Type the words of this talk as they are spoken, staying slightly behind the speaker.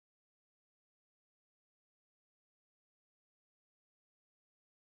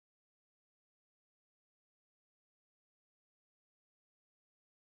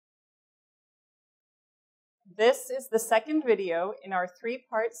This is the second video in our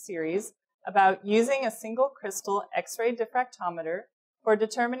three-part series about using a single crystal X-ray diffractometer for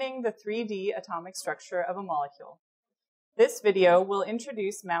determining the 3D atomic structure of a molecule. This video will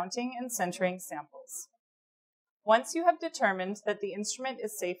introduce mounting and centering samples. Once you have determined that the instrument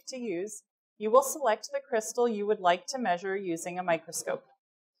is safe to use, you will select the crystal you would like to measure using a microscope.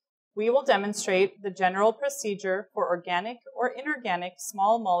 We will demonstrate the general procedure for organic or inorganic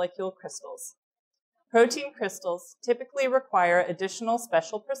small molecule crystals. Protein crystals typically require additional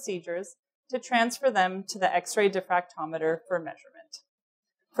special procedures to transfer them to the X-ray diffractometer for measurement.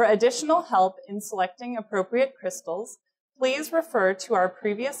 For additional help in selecting appropriate crystals, please refer to our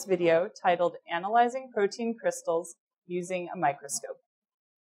previous video titled Analyzing Protein Crystals Using a Microscope.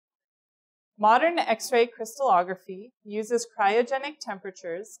 Modern X-ray crystallography uses cryogenic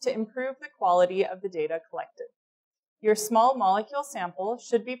temperatures to improve the quality of the data collected. Your small molecule sample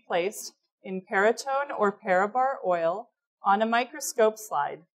should be placed in paratone or parabar oil on a microscope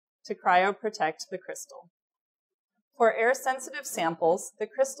slide to cryoprotect the crystal. For air-sensitive samples, the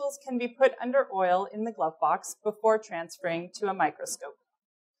crystals can be put under oil in the glove box before transferring to a microscope.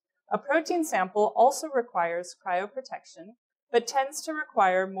 A protein sample also requires cryoprotection, but tends to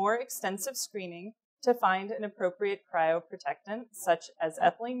require more extensive screening to find an appropriate cryoprotectant, such as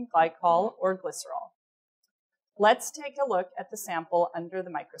ethylene glycol or glycerol. Let's take a look at the sample under the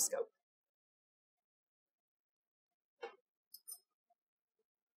microscope.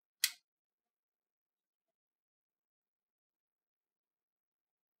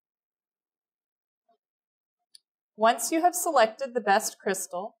 Once you have selected the best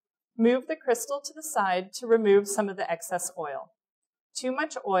crystal, move the crystal to the side to remove some of the excess oil. Too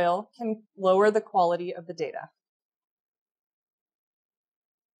much oil can lower the quality of the data.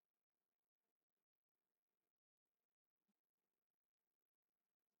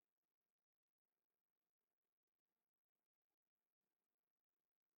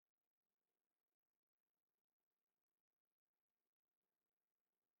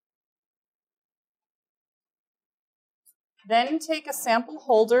 Then take a sample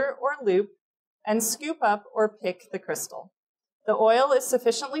holder or loop and scoop up or pick the crystal. The oil is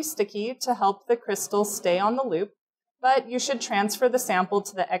sufficiently sticky to help the crystal stay on the loop, but you should transfer the sample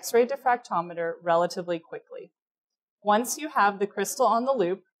to the X-ray diffractometer relatively quickly. Once you have the crystal on the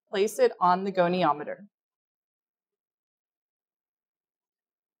loop, place it on the goniometer.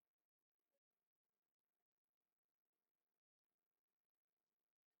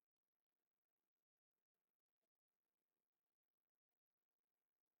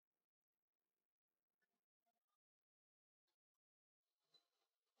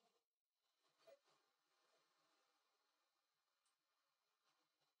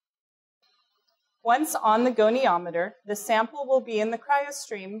 Once on the goniometer, the sample will be in the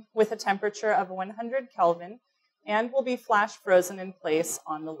cryostream with a temperature of 100 Kelvin and will be flash frozen in place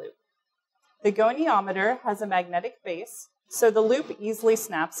on the loop. The goniometer has a magnetic base, so the loop easily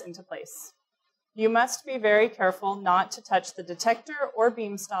snaps into place. You must be very careful not to touch the detector or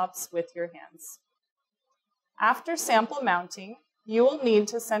beam stops with your hands. After sample mounting, you will need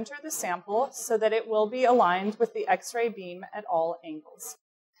to center the sample so that it will be aligned with the X-ray beam at all angles.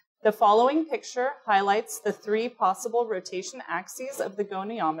 The following picture highlights the three possible rotation axes of the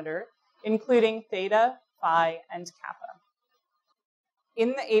goniometer, including theta, phi, and kappa. In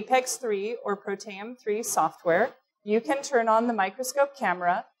the Apex 3 or Proteum 3 software, you can turn on the microscope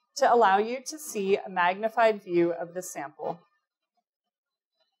camera to allow you to see a magnified view of the sample.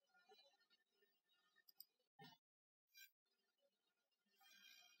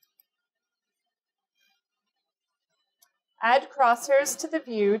 Add crosshairs to the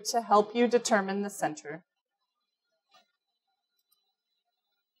view to help you determine the center.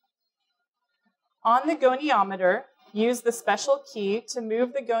 On the goniometer, use the special key to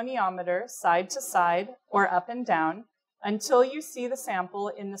move the goniometer side to side or up and down until you see the sample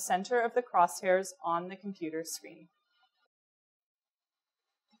in the center of the crosshairs on the computer screen.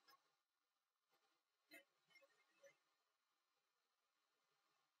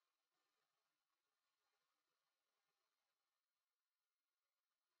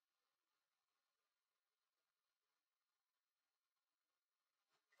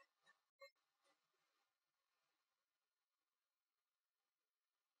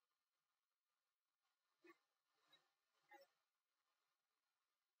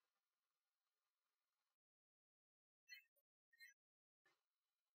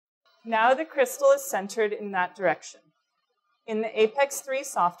 Now the crystal is centered in that direction. In the Apex 3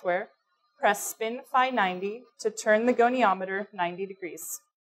 software, press spin phi 90 to turn the goniometer 90 degrees.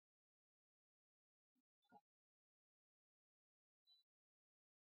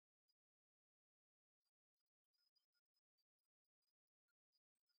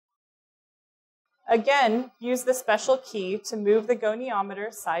 Again, use the special key to move the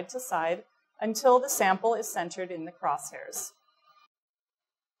goniometer side to side until the sample is centered in the crosshairs.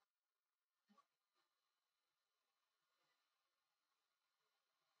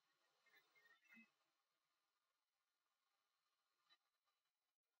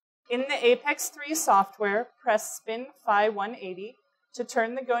 In the Apex 3 software, press Spin Phi 180 to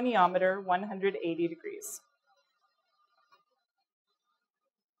turn the goniometer 180 degrees.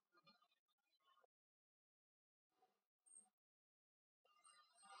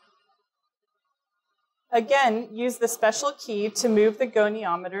 Again, use the special key to move the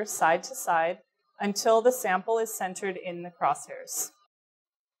goniometer side to side until the sample is centered in the crosshairs.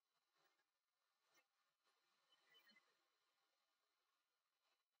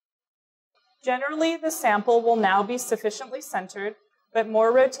 Generally, the sample will now be sufficiently centered, but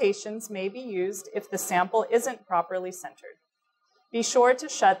more rotations may be used if the sample isn't properly centered. Be sure to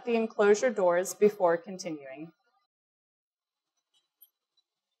shut the enclosure doors before continuing.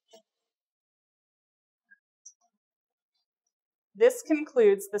 This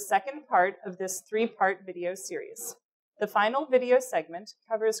concludes the second part of this 3-part video series. The final video segment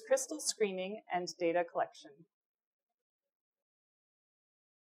covers crystal screening and data collection.